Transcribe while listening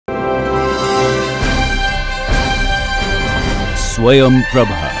Swayam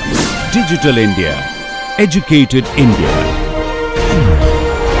Prabha. Digital India. Educated India.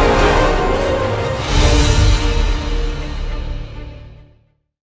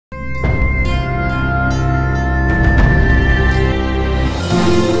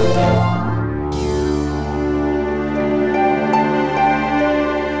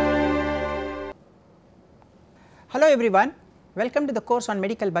 Hello everyone, welcome to the course on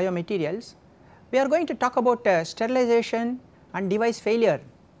medical biomaterials. We are going to talk about sterilization and device failure.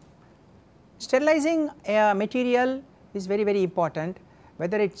 Sterilizing a material is very important,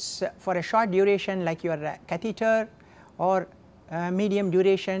 whether it is for a short duration like your catheter or medium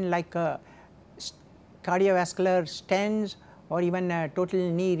duration like cardiovascular stents or even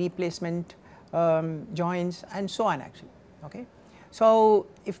total knee replacement joints and so on actually. Okay. So,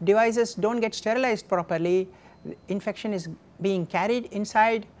 if devices do not get sterilized properly, infection is being carried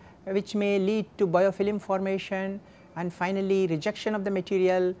inside, which may lead to biofilm formation and finally rejection of the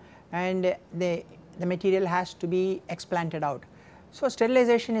material, and the material has to be explanted out. So,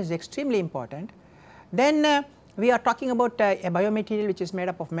 sterilization is extremely important. Then we are talking about a biomaterial which is made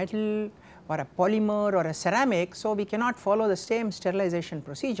up of metal or a polymer or a ceramic. So, we cannot follow the same sterilization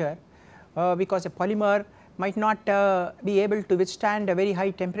procedure because a polymer might not be able to withstand very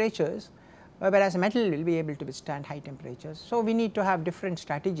high temperatures, whereas metal will be able to withstand high temperatures. So, we need to have different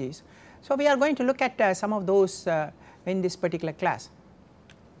strategies. So, we are going to look at some of those in this particular class.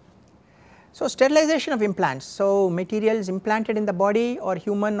 So, sterilization of implants. So, materials implanted in the body or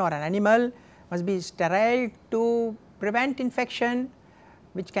human or an animal must be sterile to prevent infection,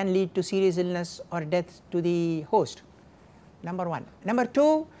 which can lead to serious illness or death to the host, number one. Number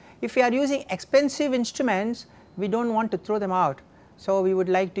two, if we are using expensive instruments, we do not want to throw them out. So, we would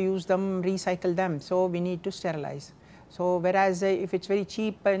like to use them, recycle them. So, we need to sterilize. So, whereas if it is very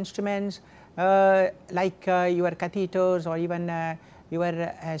cheap instruments like your catheters or even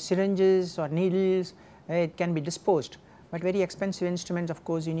your syringes or needles, it can be disposed, but very expensive instruments of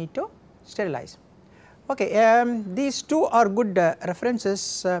course you need to sterilize. Okay, these two are good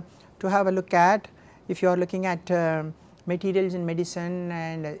references to have a look at if you are looking at materials in medicine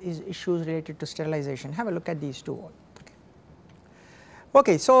and issues related to sterilization. Have a look at these two.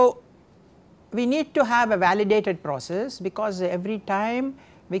 Okay, so we need to have a validated process because every time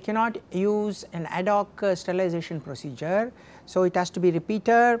we cannot use an ad hoc sterilization procedure. So, it has to be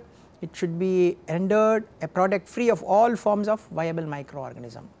repeated, it should be rendered a product free of all forms of viable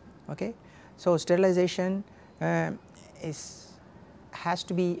microorganism. Okay. So, sterilization has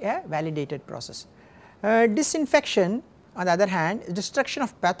to be a validated process. Disinfection on the other hand is destruction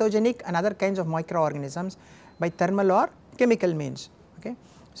of pathogenic and other kinds of microorganisms by thermal or chemical means. Okay.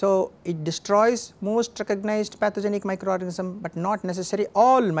 So, it destroys most recognized pathogenic microorganism, but not necessarily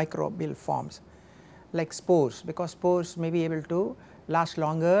all microbial forms like spores, because spores may be able to last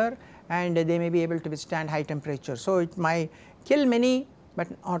longer and they may be able to withstand high temperature. So, it might kill many, but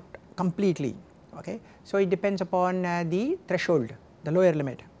not completely. Okay. So, it depends upon the threshold, the lower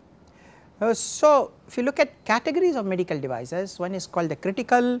limit. So, if you look at categories of medical devices, one is called the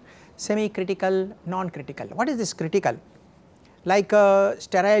critical, semi-critical, non-critical. What is this critical? Like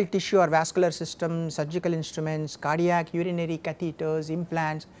sterile tissue or vascular systems, surgical instruments, cardiac, urinary catheters,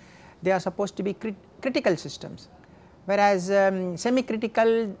 implants, they are supposed to be critical systems, whereas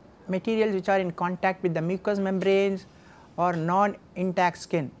semi-critical materials which are in contact with the mucous membranes or non-intact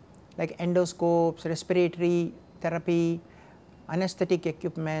skin like endoscopes, respiratory therapy, anesthetic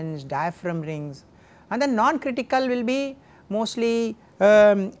equipments, diaphragm rings, and then non-critical will be mostly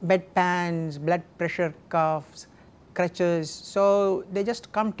bedpans, blood pressure cuffs, crutches. So, they just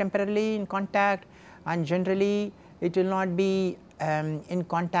come temporarily in contact and generally it will not be in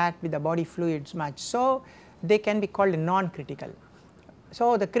contact with the body fluids much. So, they can be called non-critical.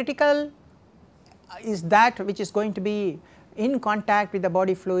 So, the critical is that which is going to be in contact with the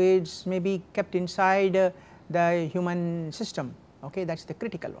body fluids, may be kept inside the human system. Okay, that is the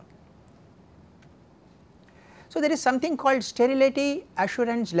critical one. So, there is something called sterility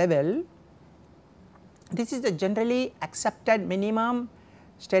assurance level. This is the generally accepted minimum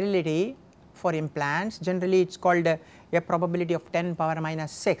sterility for implants. Generally, it is called a probability of 10 power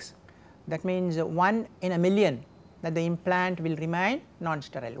minus 6. That means 1 in a million that the implant will remain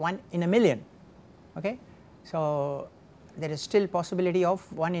non-sterile, 1 in a million. Okay. So, there is still possibility of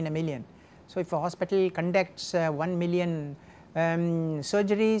 1 in a million. So, if a hospital conducts 1 million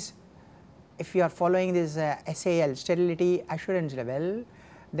surgeries, if you are following this SAL, sterility assurance level,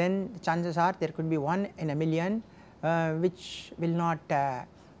 then the chances are there could be 1 in a million which will not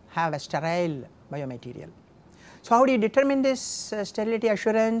have a sterile biomaterial. So, how do you determine this sterility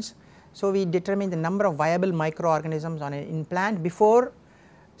assurance? So, we determine the number of viable microorganisms on an implant before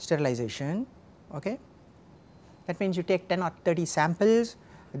sterilization. Okay. That means you take 10 or 30 samples,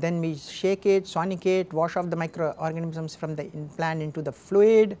 then we shake it, sonicate, wash off the microorganisms from the implant into the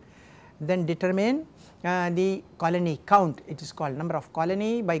fluid, then determine the colony count, it is called number of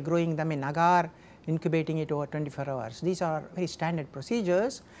colony, by growing them in agar, incubating it over 24 hours. These are very standard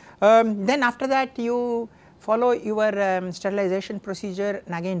procedures. Then after that you follow your sterilization procedure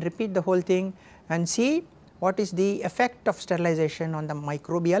and again repeat the whole thing and see what is the effect of sterilization on the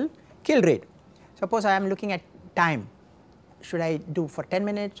microbial kill rate. Suppose I am looking at time, should I do for 10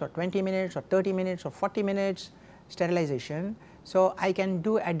 minutes or 20 minutes or 30 minutes or 40 minutes sterilization. So, I can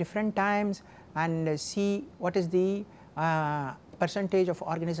do at different times and see what is the percentage of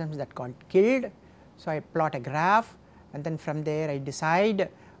organisms that got killed. So, I plot a graph and then from there I decide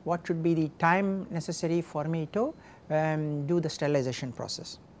what should be the time necessary for me to do the sterilization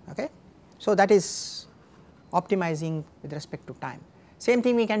process. Okay. So, that is optimizing with respect to time. Same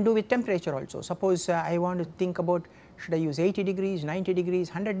thing we can do with temperature also. Suppose I want to think about should I use 80 degrees, 90 degrees,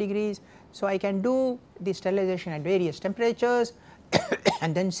 100 degrees. So, I can do the sterilization at various temperatures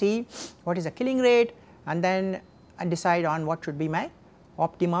and then see what is the killing rate and then decide on what should be my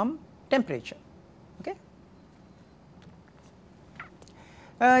optimum temperature. Okay.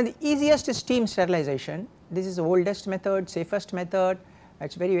 The easiest is steam sterilization. This is the oldest method, safest method, it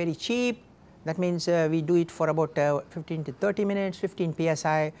is very cheap. That means we do it for about 15 to 30 minutes, 15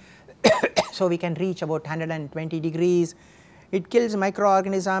 psi. So, we can reach about 120 degrees. It kills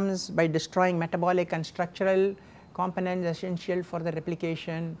microorganisms by destroying metabolic and structural components essential for the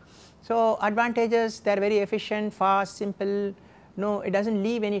replication. So, advantages, they are very efficient, fast, simple, no, it does not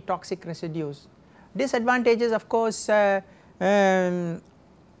leave any toxic residues. Disadvantages, of course,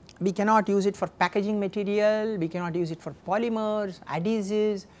 we cannot use it for packaging material, we cannot use it for polymers,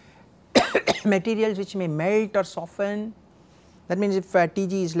 adhesives, materials which may melt or soften. That means if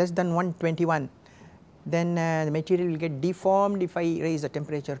Tg is less than 121, then the material will get deformed if I raise the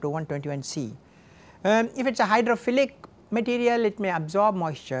temperature to 121 C. If it is a hydrophilic material, it may absorb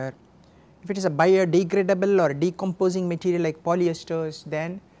moisture. If it is a biodegradable or decomposing material like polyesters,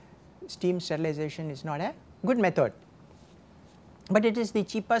 then steam sterilization is not a good method. But it is the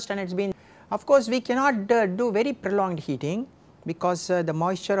cheapest and it has been, of course, we cannot do very prolonged heating because the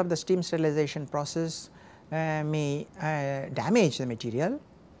moisture of the steam sterilization process may damage the material.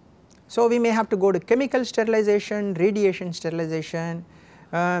 So, we may have to go to chemical sterilization, radiation sterilization,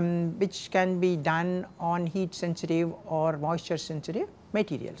 which can be done on heat sensitive or moisture sensitive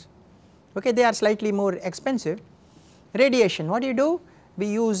materials. Okay, they are slightly more expensive. Radiation, what do you do? We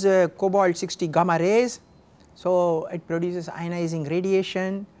use cobalt 60 gamma rays. So, it produces ionizing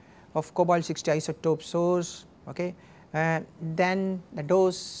radiation of cobalt 60 isotope source. Okay. Then the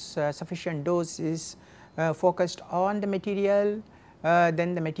dose, sufficient dose is focused on the material,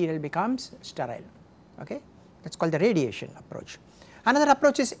 then the material becomes sterile. Okay. That is called the radiation approach. Another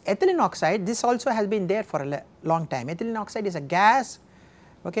approach is ethylene oxide. This also has been there for a long time. Ethylene oxide is a gas.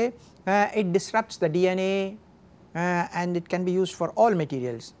 Okay. It disrupts the DNA and it can be used for all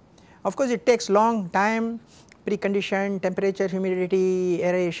materials. Of course, it takes long time, precondition, temperature, humidity,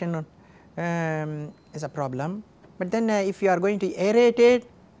 aeration is a problem. But then if you are going to aerate it,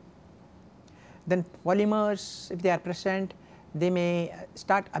 then polymers, if they are present, they may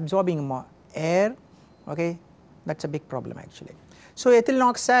start absorbing more air. Okay. That is a big problem actually. So, ethylene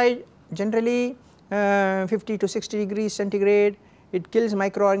oxide generally 50 to 60 degrees centigrade, it kills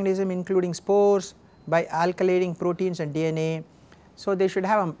microorganisms including spores by alkylating proteins and DNA. So, they should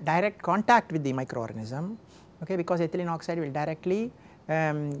have a direct contact with the microorganism, okay, because ethylene oxide will directly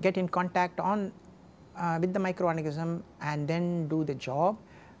get in contact on with the microorganism and then do the job,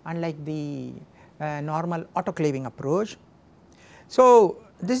 unlike the normal autoclaving approach. So,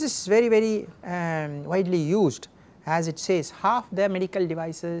 this is very widely used, as it says half the medical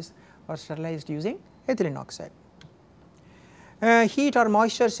devices are sterilized using ethylene oxide. Heat or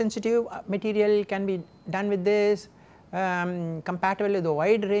moisture sensitive material can be done with this, compatible with a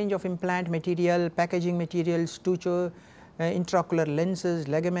wide range of implant material, packaging materials, suture, intraocular lenses,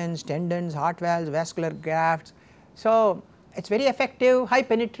 ligaments, tendons, heart valves, vascular grafts. So, it is very effective, high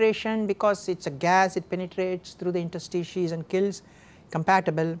penetration because it is a gas, it penetrates through the interstices and kills,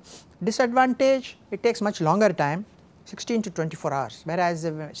 compatible. Disadvantage, it takes much longer time, 16 to 24 hours, whereas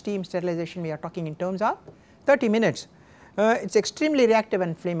steam sterilization we are talking in terms of 30 minutes. It is extremely reactive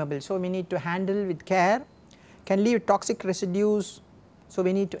and flammable. So, we need to handle with care, can leave toxic residues. So,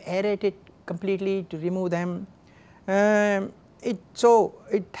 we need to aerate it completely to remove them. So,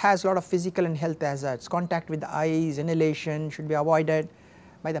 it has a lot of physical and health hazards, contact with the eyes, inhalation should be avoided,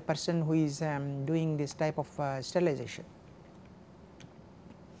 by the person who is doing this type of sterilization.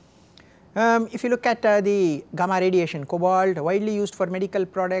 If you look at the gamma radiation, cobalt widely used for medical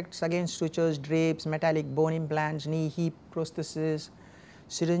products against sutures, drapes, metallic bone implants, knee, hip prostheses,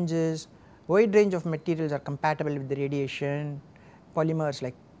 syringes. Wide range of materials are compatible with the radiation. Polymers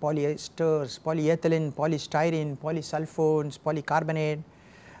like polyesters, polyethylene, polystyrene, polysulfones, polycarbonate.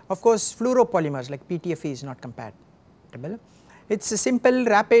 Of course, fluoropolymers like PTFE is not compatible. It is simple,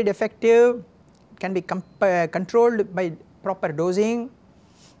 rapid, effective, can be controlled by proper dosing.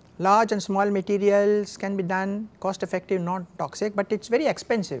 Large and small materials can be done, cost effective, not toxic, but it is very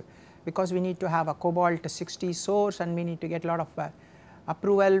expensive because we need to have a cobalt 60 source and we need to get a lot of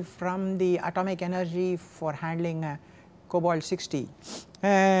approval from the atomic energy for handling cobalt 60.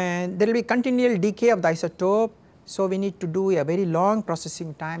 And there will be continual decay of the isotope, so we need to do a very long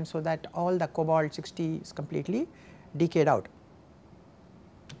processing time so that all the cobalt 60 is completely decayed out.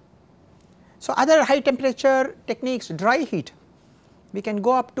 So, other high temperature techniques, dry heat, we can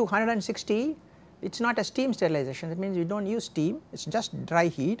go up to 160. It is not a steam sterilization, that means we do not use steam, it is just dry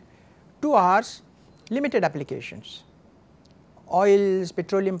heat, 2 hours, limited applications, oils,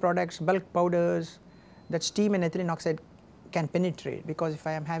 petroleum products, bulk powders, that steam and ethylene oxide can penetrate, because if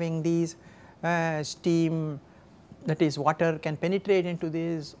I am having these steam, that is water can penetrate into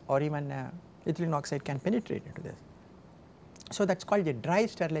this, or even ethylene oxide can penetrate into this. So, that is called the dry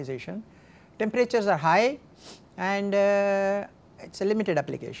sterilization. Temperatures are high and it is a limited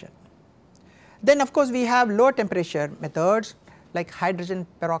application. Then of course, we have low temperature methods like hydrogen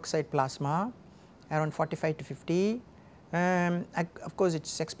peroxide plasma around 45 to 50. Of course, it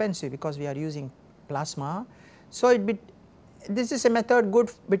is expensive because we are using plasma. So, this is a method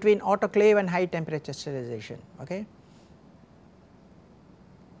good between autoclave and high temperature sterilization. Okay.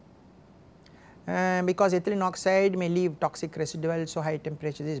 Because ethylene oxide may leave toxic residual, so high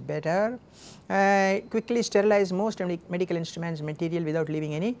temperature is better. Quickly sterilize most medical instruments material without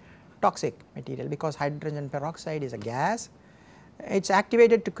leaving any toxic material, because hydrogen peroxide is a gas. It is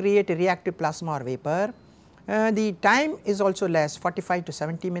activated to create a reactive plasma or vapor. The time is also less, 45 to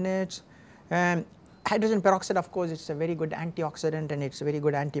 70 minutes. Hydrogen peroxide, of course, it is a very good antioxidant and it is a very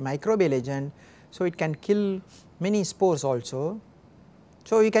good antimicrobial agent. So, it can kill many spores also.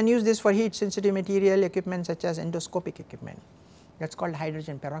 So, you can use this for heat sensitive material equipment such as endoscopic equipment, that is called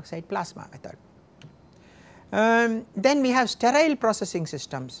hydrogen peroxide plasma method. Then we have sterile processing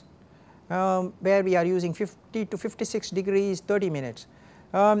systems where we are using 50 to 56 degrees 30 minutes.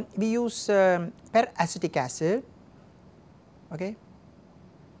 We use peracetic acid, okay,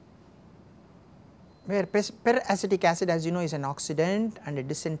 where peracetic acid, as you know, is an oxidant and a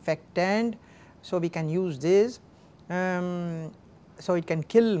disinfectant. So, we can use this. So, it can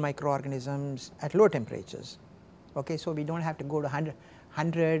kill microorganisms at low temperatures. Okay. So, we do not have to go to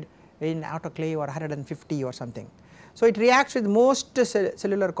 100 in autoclave or 150 or something. So, it reacts with most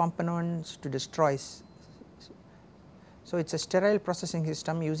cellular components to destroy. So, it is a sterile processing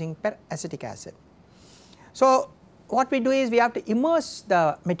system using peracetic acid. So, what we do is we have to immerse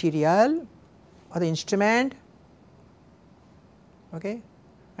the material or the instrument, okay,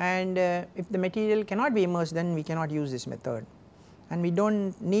 and if the material cannot be immersed, then we cannot use this method, and we do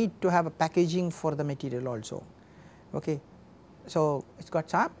not need to have a packaging for the material also. Okay. So, it has got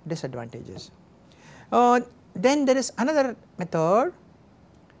some disadvantages. Then there is another method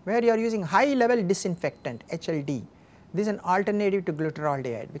where you are using high level disinfectant HLD. This is an alternative to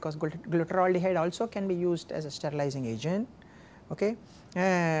glutaraldehyde, because glutaraldehyde also can be used as a sterilizing agent. Okay.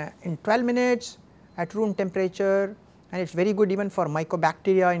 In 12 minutes at room temperature, and it is very good even for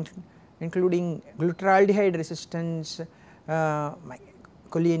mycobacteria including glutaraldehyde resistance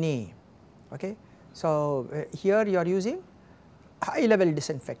colianae. Okay. So, here you are using high level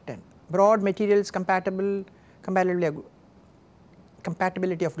disinfectant, broad materials compatibility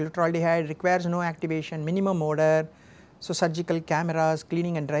of glutaraldehyde, requires no activation, minimum odor. So, surgical cameras,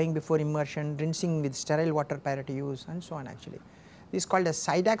 cleaning and drying before immersion, rinsing with sterile water prior to use, and so on actually. This is called a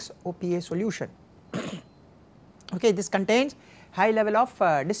Sidax OPA solution. Okay, this contains high level of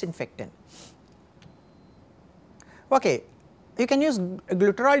disinfectant. Okay, you can use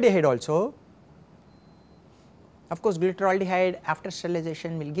glutaraldehyde also. Of course, glutaraldehyde after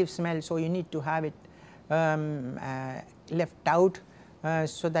sterilization will give smell, so you need to have it left out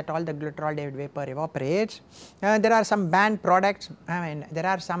so that all the glutaraldehyde vapor evaporates. There are some banned products, there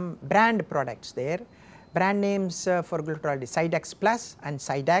are some brand products there, brand names for glutaraldehyde, Sidax Plus and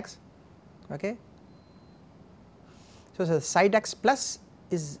Sidax. Okay. So, Sidax Plus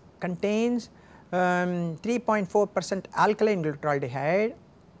contains 3.4% alkaline glutaraldehyde.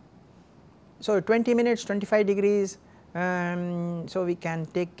 So, 20 minutes 25 degrees So we can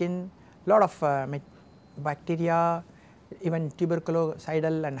take in lot of bacteria, even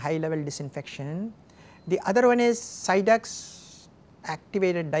tuberculocidal and high level disinfection. The other one is Cidex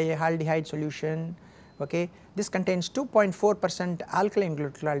activated dialdehyde solution. Okay. This contains 2.4% alkaline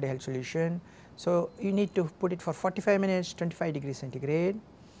glutaraldehyde solution. So you need to put it for 45 minutes, 25 degrees centigrade.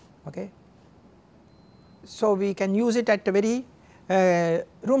 Okay. So we can use it at a very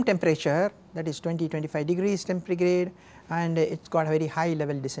room temperature, that is 20-25 degrees centigrade, and it has got a very high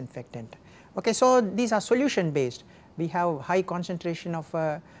level disinfectant. Okay, so these are solution based. We have high concentration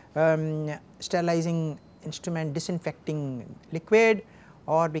of sterilizing instrument disinfecting liquid,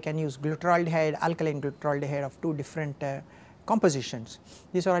 or we can use glutaraldehyde, alkaline glutaraldehyde of two different compositions.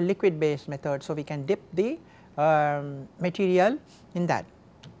 These are liquid based methods, so we can dip the material in that.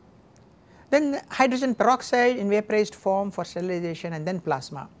 Then hydrogen peroxide in vaporized form for sterilization, and then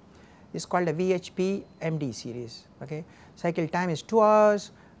plasma is called a VHP MD series. Okay. Cycle time is 2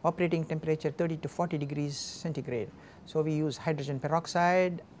 hours, operating temperature 30 to 40 degrees centigrade. So we use hydrogen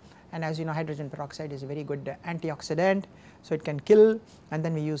peroxide, and as you know, hydrogen peroxide is a very good antioxidant, so it can kill. And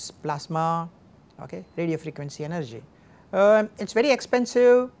then we use plasma, okay, radio frequency energy. It is very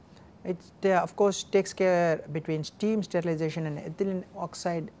expensive. It of course takes care between steam sterilization and ethylene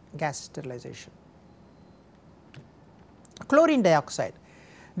oxide gas sterilization. Chlorine dioxide,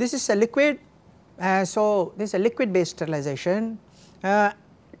 this is a liquid, so this is a liquid based sterilization,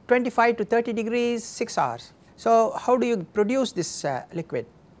 25 to 30 degrees 6 hours. So how do you produce this liquid?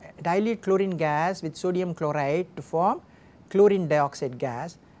 Dilute chlorine gas with sodium chloride to form chlorine dioxide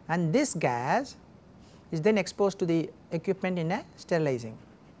gas, and this gas is then exposed to the equipment in a sterilizing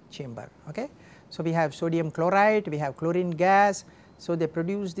chamber. Okay. So we have sodium chloride, we have chlorine gas, so they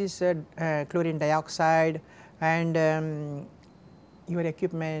produce this chlorine dioxide, and your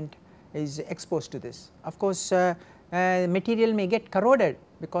equipment is exposed to this. Of course, material may get corroded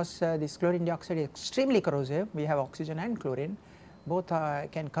because this chlorine dioxide is extremely corrosive. We have oxygen and chlorine, both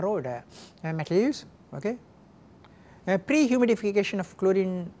can corrode metals. Okay. Pre-humidification of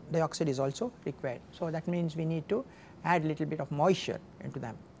chlorine dioxide is also required. So that means we need to add little bit of moisture into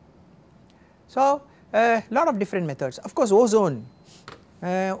them. So lot of different methods. Of course, ozone.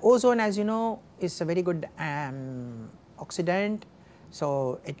 Ozone, as you know, is a very good oxidant,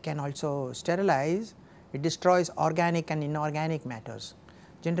 so it can also sterilize. It destroys organic and inorganic matters.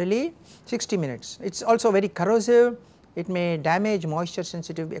 Generally 60 minutes. It is also very corrosive. It may damage moisture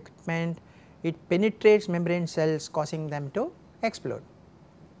sensitive equipment. It penetrates membrane cells, causing them to explode.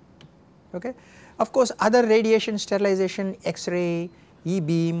 Okay. Of course, other radiation sterilization, X-ray,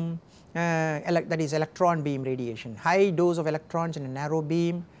 E-beam, that is electron beam radiation, high dose of electrons in a narrow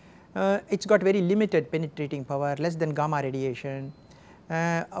beam. It has got very limited penetrating power, less than gamma radiation.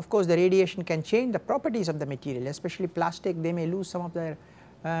 Of course, the radiation can change the properties of the material, especially plastic. They may lose some of their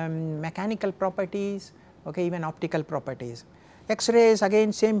mechanical properties, okay, even optical properties. X-rays,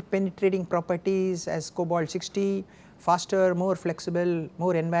 again same penetrating properties as cobalt 60, faster, more flexible,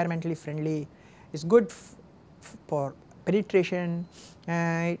 more environmentally friendly, is good for penetration.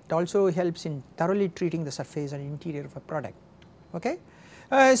 It also helps in thoroughly treating the surface and interior of a product. Okay.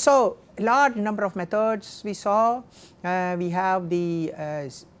 So large number of methods we saw. We have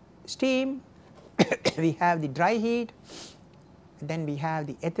the steam, we have the dry heat, then we have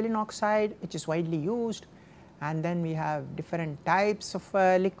the ethylene oxide, which is widely used, and then we have different types of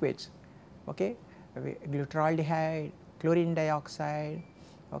liquids. Okay. Glutaraldehyde, chlorine dioxide,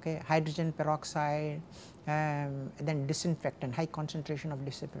 okay, hydrogen peroxide, then disinfectant, high concentration of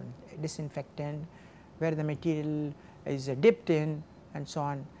disinfectant, where the material is dipped in, and so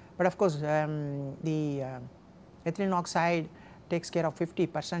on. But of course, the ethylene oxide takes care of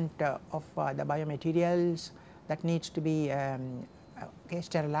 50% of the biomaterials that needs to be okay,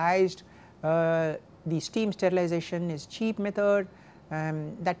 sterilized. The steam sterilization is cheap method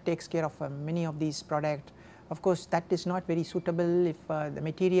that takes care of many of these products. Of course, that is not very suitable if the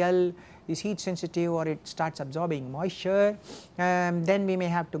material is heat sensitive or it starts absorbing moisture, then we may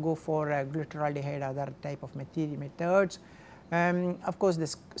have to go for glutaraldehyde, other type of methods. Of course, the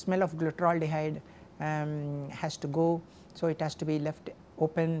smell of glutaraldehyde has to go, so it has to be left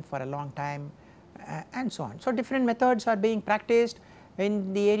open for a long time, and so on. So different methods are being practiced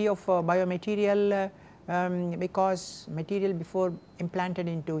in the area of biomaterial, because material before implanted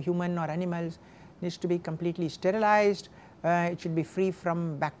into human or animals needs to be completely sterilized. It should be free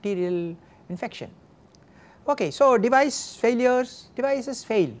from bacterial infection. Okay, so device failures, devices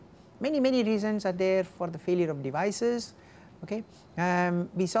fail. Many reasons are there for the failure of devices. Okay,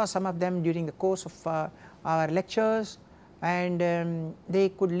 we saw some of them during the course of our lectures, and they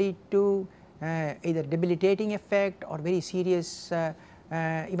could lead to either debilitating effect or very serious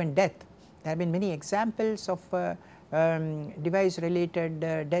even death. There have been many examples of device related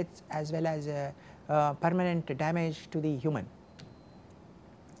deaths as well as permanent damage to the human.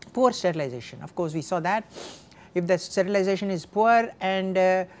 Poor sterilization, of course we saw that if the sterilization is poor and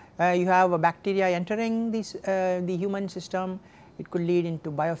you have a bacteria entering this the human system, it could lead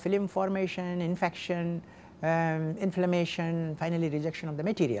into biofilm formation, infection, inflammation, finally rejection of the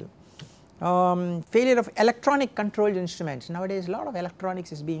material. Failure of electronic controlled instruments. Nowadays a lot of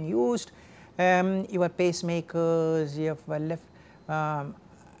electronics is being used, your pacemakers, you have left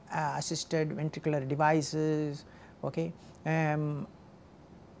assisted ventricular devices, okay,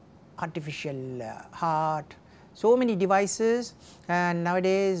 artificial heart, so many devices, and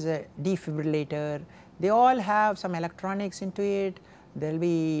nowadays defibrillator, they all have some electronics into it, there will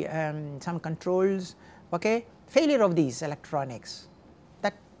be some controls, okay. Failure of these electronics,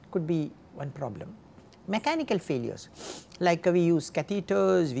 that could be one problem. Mechanical failures, like we use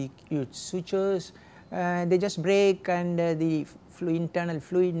catheters, we use sutures, they just break and the internal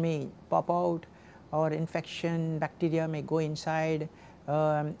fluid may pop out, or infection, bacteria may go inside.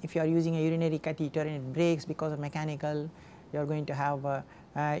 If you are using a urinary catheter and it breaks because of mechanical, you are going to have a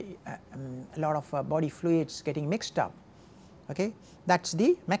lot of body fluids getting mixed up, okay. That is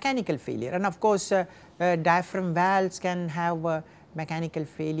the mechanical failure. And of course diaphragm valves can have mechanical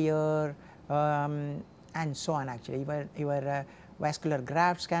failure, and so on. Actually your vascular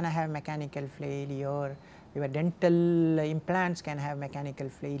grafts can have mechanical failure, your dental implants can have mechanical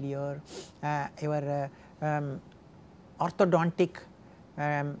failure, your orthodontic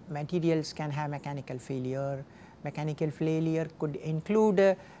materials can have mechanical failure. Mechanical failure could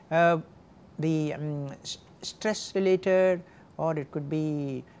include the stress related, or it could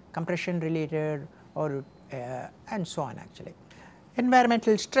be compression related, or and so on actually.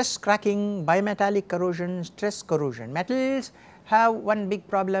 Environmental stress cracking, bimetallic corrosion, stress corrosion. Metals have one big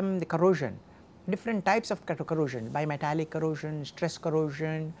problem, the corrosion, different types of corrosion, bimetallic corrosion, stress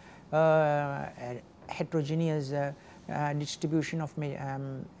corrosion, heterogeneous distribution of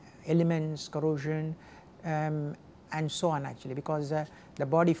elements corrosion, and so on actually, because the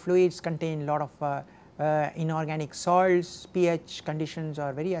body fluids contain lot of inorganic salts, pH conditions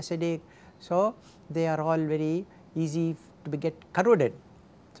are very acidic, so they are all very easy to get corroded.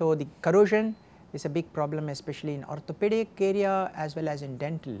 So the corrosion is a big problem, especially in orthopedic area as well as in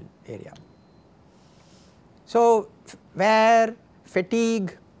dental area. So wear,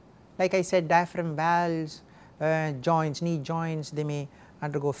 fatigue, like I said, diaphragm valves, joints, knee joints, they may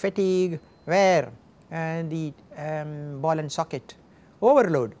undergo fatigue, wear, and the ball and socket,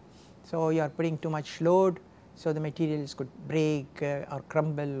 overload. So you are putting too much load, so the materials could break or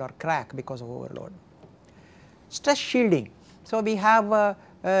crumble or crack because of overload. Stress shielding. So we have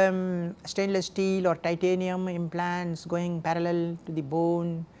stainless steel or titanium implants going parallel to the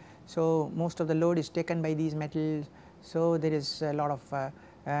bone, so most of the load is taken by these metals, so there is a lot of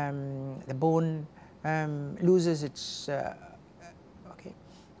the bone loses its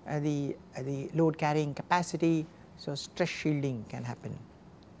the load carrying capacity, so stress shielding can happen.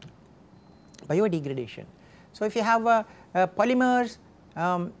 Biodegradation. So if you have polymers,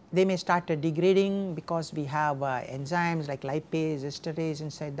 they may start degrading because we have enzymes like lipase, esterase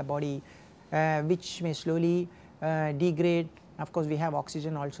inside the body, which may slowly degrade. Of course we have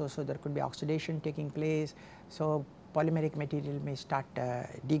oxygen also, so there could be oxidation taking place, so polymeric material may start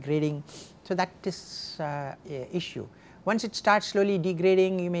degrading. So that is issue. Once it starts slowly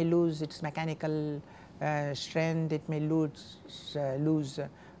degrading, you may lose its mechanical strength, it may lose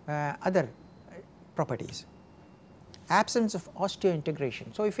other properties. Absence of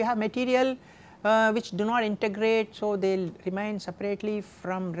osseointegration. So if you have material which do not integrate, so they will remain separately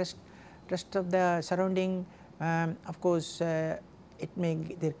from rest of the surrounding, of course it may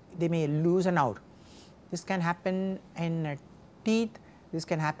they may loosen out. This can happen in teeth, this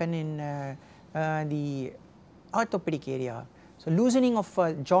can happen in the orthopedic area. So loosening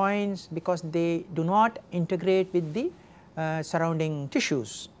of joints because they do not integrate with the surrounding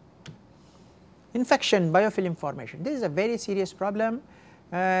tissues. Infection, biofilm formation. This is a very serious problem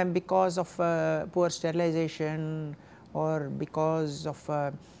because of poor sterilization or because of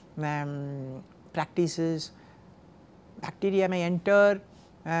practices. Bacteria may enter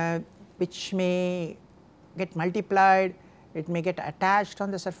which may get multiplied, it may get attached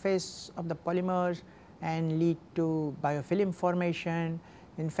on the surface of the polymers and lead to biofilm formation,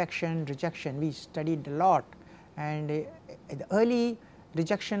 infection, rejection. We studied a lot, and the early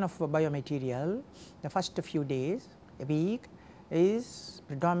rejection of a biomaterial, the first few days, a week, is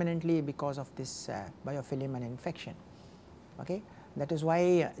predominantly because of this biofilm and infection. Okay. That is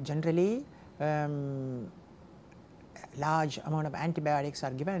why generally large amount of antibiotics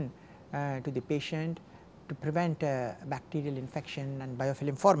are given to the patient to prevent bacterial infection and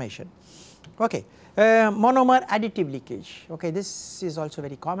biofilm formation. Okay. Monomer additive leakage, okay, this is also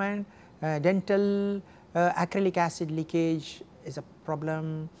very common. Dental acrylic acid leakage is a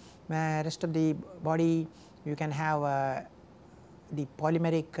problem. Rest of the body you can have the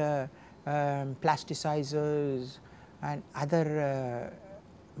polymeric plasticizers and other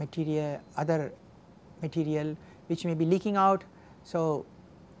material which may be leaking out. So,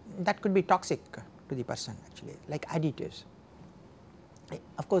 that could be toxic to the person actually, like additives.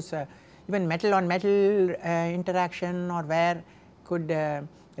 Of course, even metal on metal interaction or wear could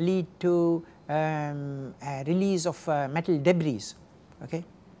lead to release of metal debris, okay,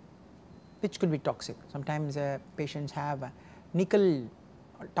 which could be toxic. Sometimes patients have nickel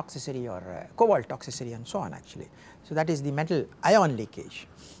toxicity or cobalt toxicity and so on actually. So, that is the metal ion leakage,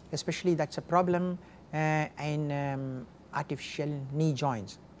 especially that is a problem in artificial knee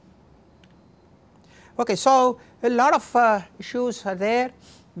joints. Okay, so a lot of issues are there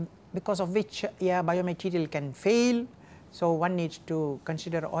because of which biomaterial can fail. So, one needs to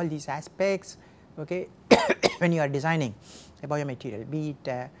consider all these aspects, okay, when you are designing a biomaterial, be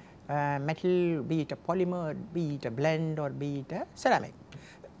it metal, be it a polymer, be it a blend or be it a ceramic.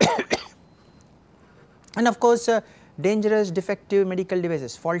 And of course, dangerous defective medical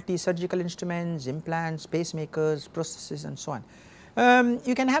devices, faulty surgical instruments, implants, pacemakers, prostheses and so on.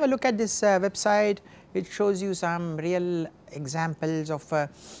 You can have a look at this website. It shows you some real examples of a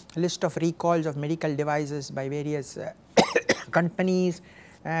list of recalls of medical devices by various companies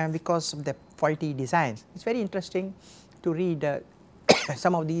because of the faulty designs. It is very interesting to read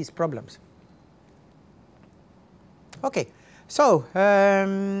some of these problems. Okay. So,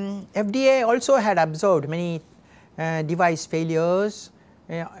 FDA also had observed many device failures,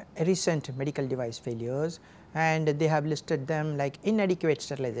 recent medical device failures, and they have listed them like inadequate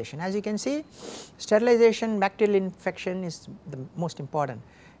sterilization. As you can see, sterilization, bacterial infection is the most important.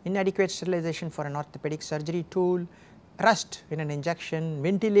 Inadequate sterilization for an orthopedic surgery tool, rust in an injection,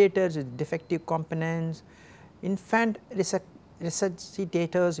 ventilators with defective components, infant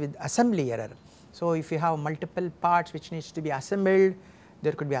resuscitators with assembly error. So, if you have multiple parts which needs to be assembled,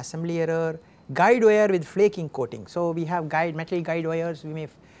 there could be assembly error, guide wire with flaking coating. So, we have metal guide wires, we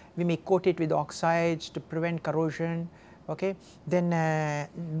may coat it with oxides to prevent corrosion, okay. Then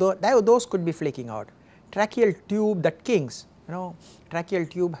those could be flaking out. Tracheal tube that kinks, you know, tracheal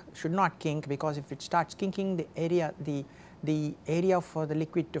tube should not kink, because if it starts kinking, the area for the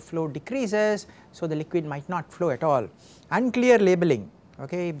liquid to flow decreases, so the liquid might not flow at all. Unclear labeling,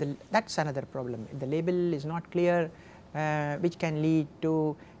 okay, that is another problem. If the label is not clear, which can lead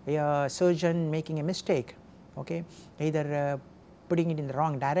to a surgeon making a mistake, okay, either putting it in the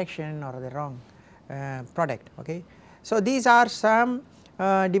wrong direction or the wrong product, okay. So, these are some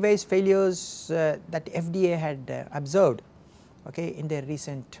device failures that FDA had observed, okay, in their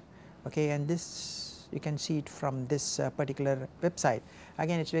recent, okay, and this you can see it from this particular website.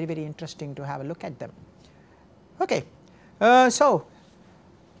 Again, it is very interesting to have a look at them. Okay. So,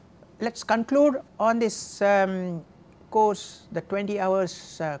 let us conclude on this course, the 20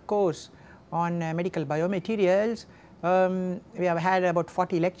 hours course on medical biomaterials. We have had about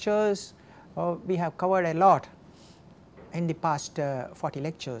 40 lectures, we have covered a lot in the past 40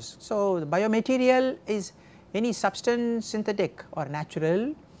 lectures. So, the biomaterial is any substance, synthetic or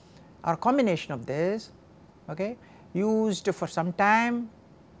natural, or combination of this, okay, used for some time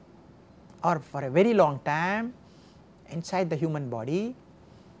or for a very long time inside the human body.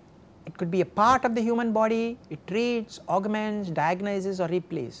 It could be a part of the human body, it treats, augments, diagnoses or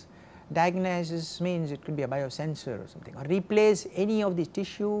replaces. Diagnosis means it could be a biosensor or something, or replace any of the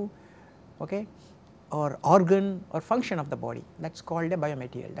tissue, okay, or organ or function of the body, that is called a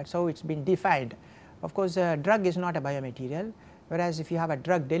biomaterial. That is how it has been defined. Of course, a drug is not a biomaterial, whereas if you have a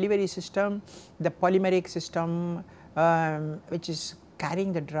drug delivery system, the polymeric system which is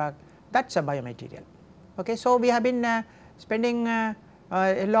carrying the drug, that is a biomaterial. Okay. So, we have been spending a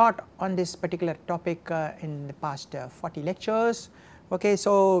lot on this particular topic in the past 40 lectures. Okay.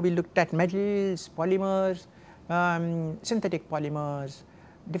 So, we looked at metals, polymers, synthetic polymers,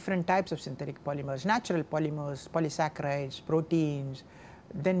 different types of synthetic polymers, natural polymers, polysaccharides, proteins.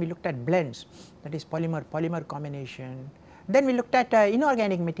 Then we looked at blends, that is polymer combination. Then we looked at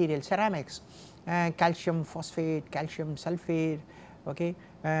inorganic materials, ceramics, calcium phosphate, calcium sulphate, okay,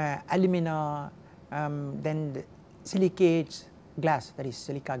 alumina, then the silicates, glass, that is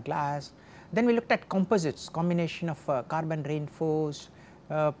silica glass. Then we looked at composites, combination of carbon reinforced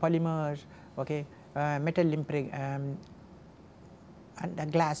polymers, okay, metal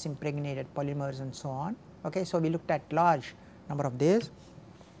and glass impregnated polymers and so on. Okay. So, we looked at large number of these.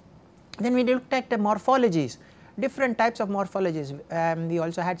 Then we looked at the morphologies, different types of morphologies. We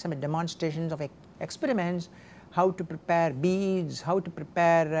also had some demonstrations of experiments, how to prepare beads, how to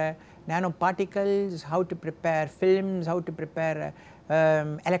prepare nanoparticles, how to prepare films, how to prepare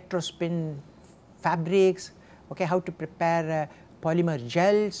electrospin fabrics, okay, how to prepare polymer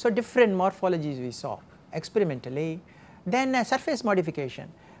gels. So, different morphologies we saw experimentally. Then surface modification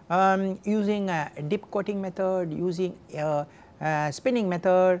using a dip coating method, using spinning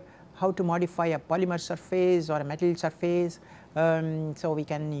method, how to modify a polymer surface or a metal surface. So, we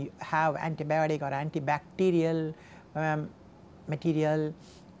can have antibiotic or antibacterial material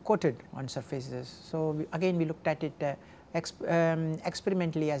coated on surfaces. So, again we looked at it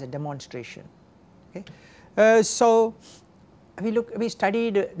experimentally as a demonstration. Okay. So, we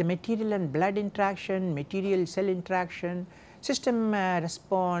studied the material and blood interaction, material cell interaction, system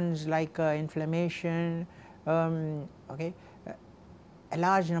response like inflammation, okay, a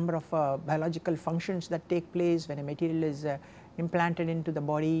large number of biological functions that take place when a material is implanted into the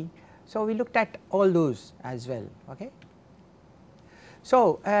body. So, we looked at all those as well. Okay.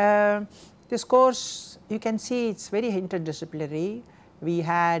 So, this course you can see it is very interdisciplinary. We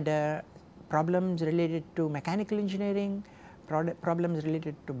had problems related to mechanical engineering, problems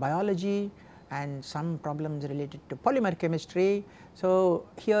related to biology, and some problems related to polymer chemistry. So,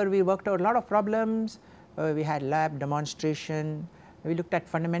 here we worked out a lot of problems, we had lab demonstration, we looked at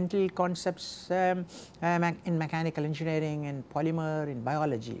fundamental concepts in mechanical engineering and polymer in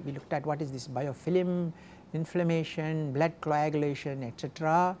biology. We looked at what is this biofilm, inflammation, blood coagulation,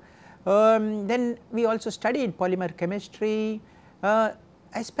 etc. Then we also studied polymer chemistry. I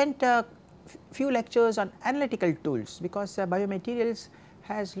spent a few lectures on analytical tools, because biomaterials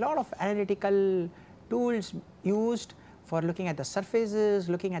has lot of analytical tools used for looking at the surfaces,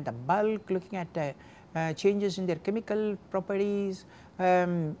 looking at the bulk, looking at changes in their chemical properties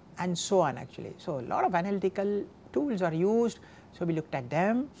and so on actually. So, a lot of analytical tools are used. So, we looked at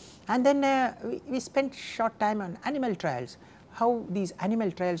them, and then we spent short time on animal trials, how these animal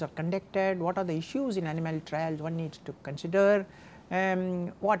trials are conducted, what are the issues in animal trials one needs to consider,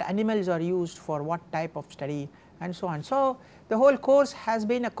 what animals are used for what type of study and so on. So, the whole course has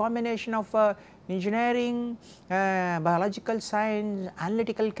been a combination of engineering, biological science,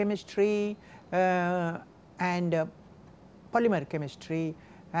 analytical chemistry and polymer chemistry,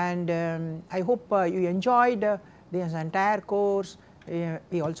 and I hope you enjoyed this entire course.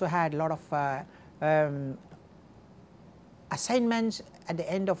 We also had a lot of assignments at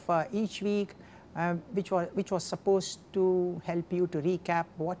the end of each week, which was supposed to help you to recap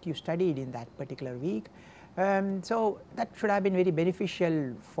what you studied in that particular week. So, that should have been very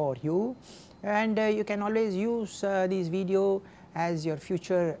beneficial for you, and you can always use these video as your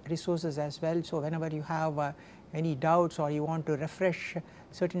future resources as well. So, whenever you have any doubts or you want to refresh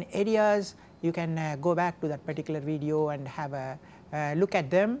certain areas, you can go back to that particular video and have a look at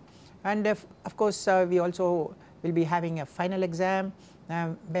them. And of course, we also will be having a final exam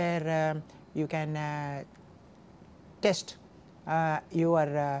where you can test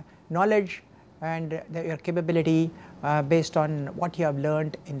your knowledge and your capability based on what you have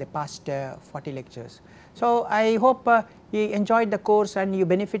learned in the past 40 lectures. So, I hope you enjoyed the course and you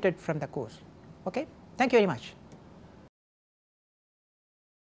benefited from the course. Okay? Thank you very much.